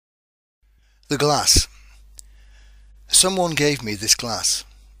The glass. Someone gave me this glass.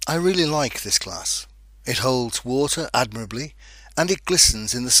 I really like this glass. It holds water admirably and it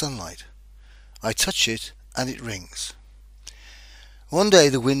glistens in the sunlight. I touch it and it rings. One day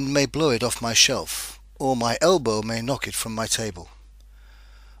the wind may blow it off my shelf, or my elbow may knock it from my table.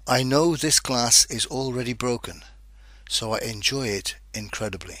 I know this glass is already broken, so I enjoy it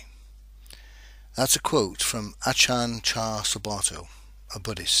incredibly. That's a quote from Ajahn Chah Subato, a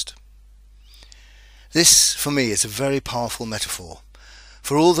Buddhist. This, for me, is a very powerful metaphor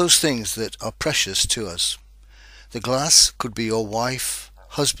for all those things that are precious to us. The glass could be your wife,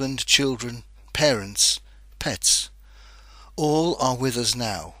 husband, children, parents, pets. All are with us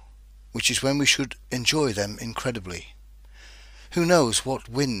now, which is when we should enjoy them incredibly. Who knows what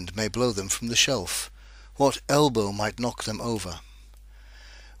wind may blow them from the shelf, what elbow might knock them over.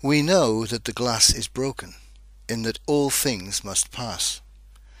 We know that the glass is broken, in that all things must pass.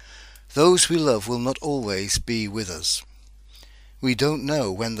 Those we love will not always be with us. We don't know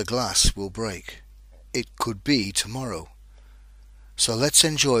when the glass will break. It could be tomorrow. So let's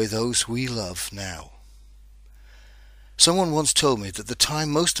enjoy those we love now. Someone once told me that the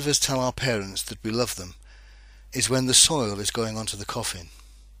time most of us tell our parents that we love them is when the soil is going onto the coffin.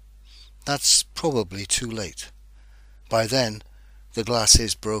 That's probably too late. By then, the glass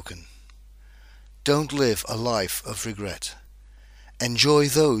is broken. Don't live a life of regret. Enjoy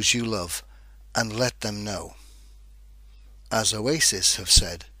those you love and let them know. As Oasis have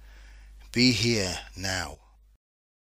said, be here now.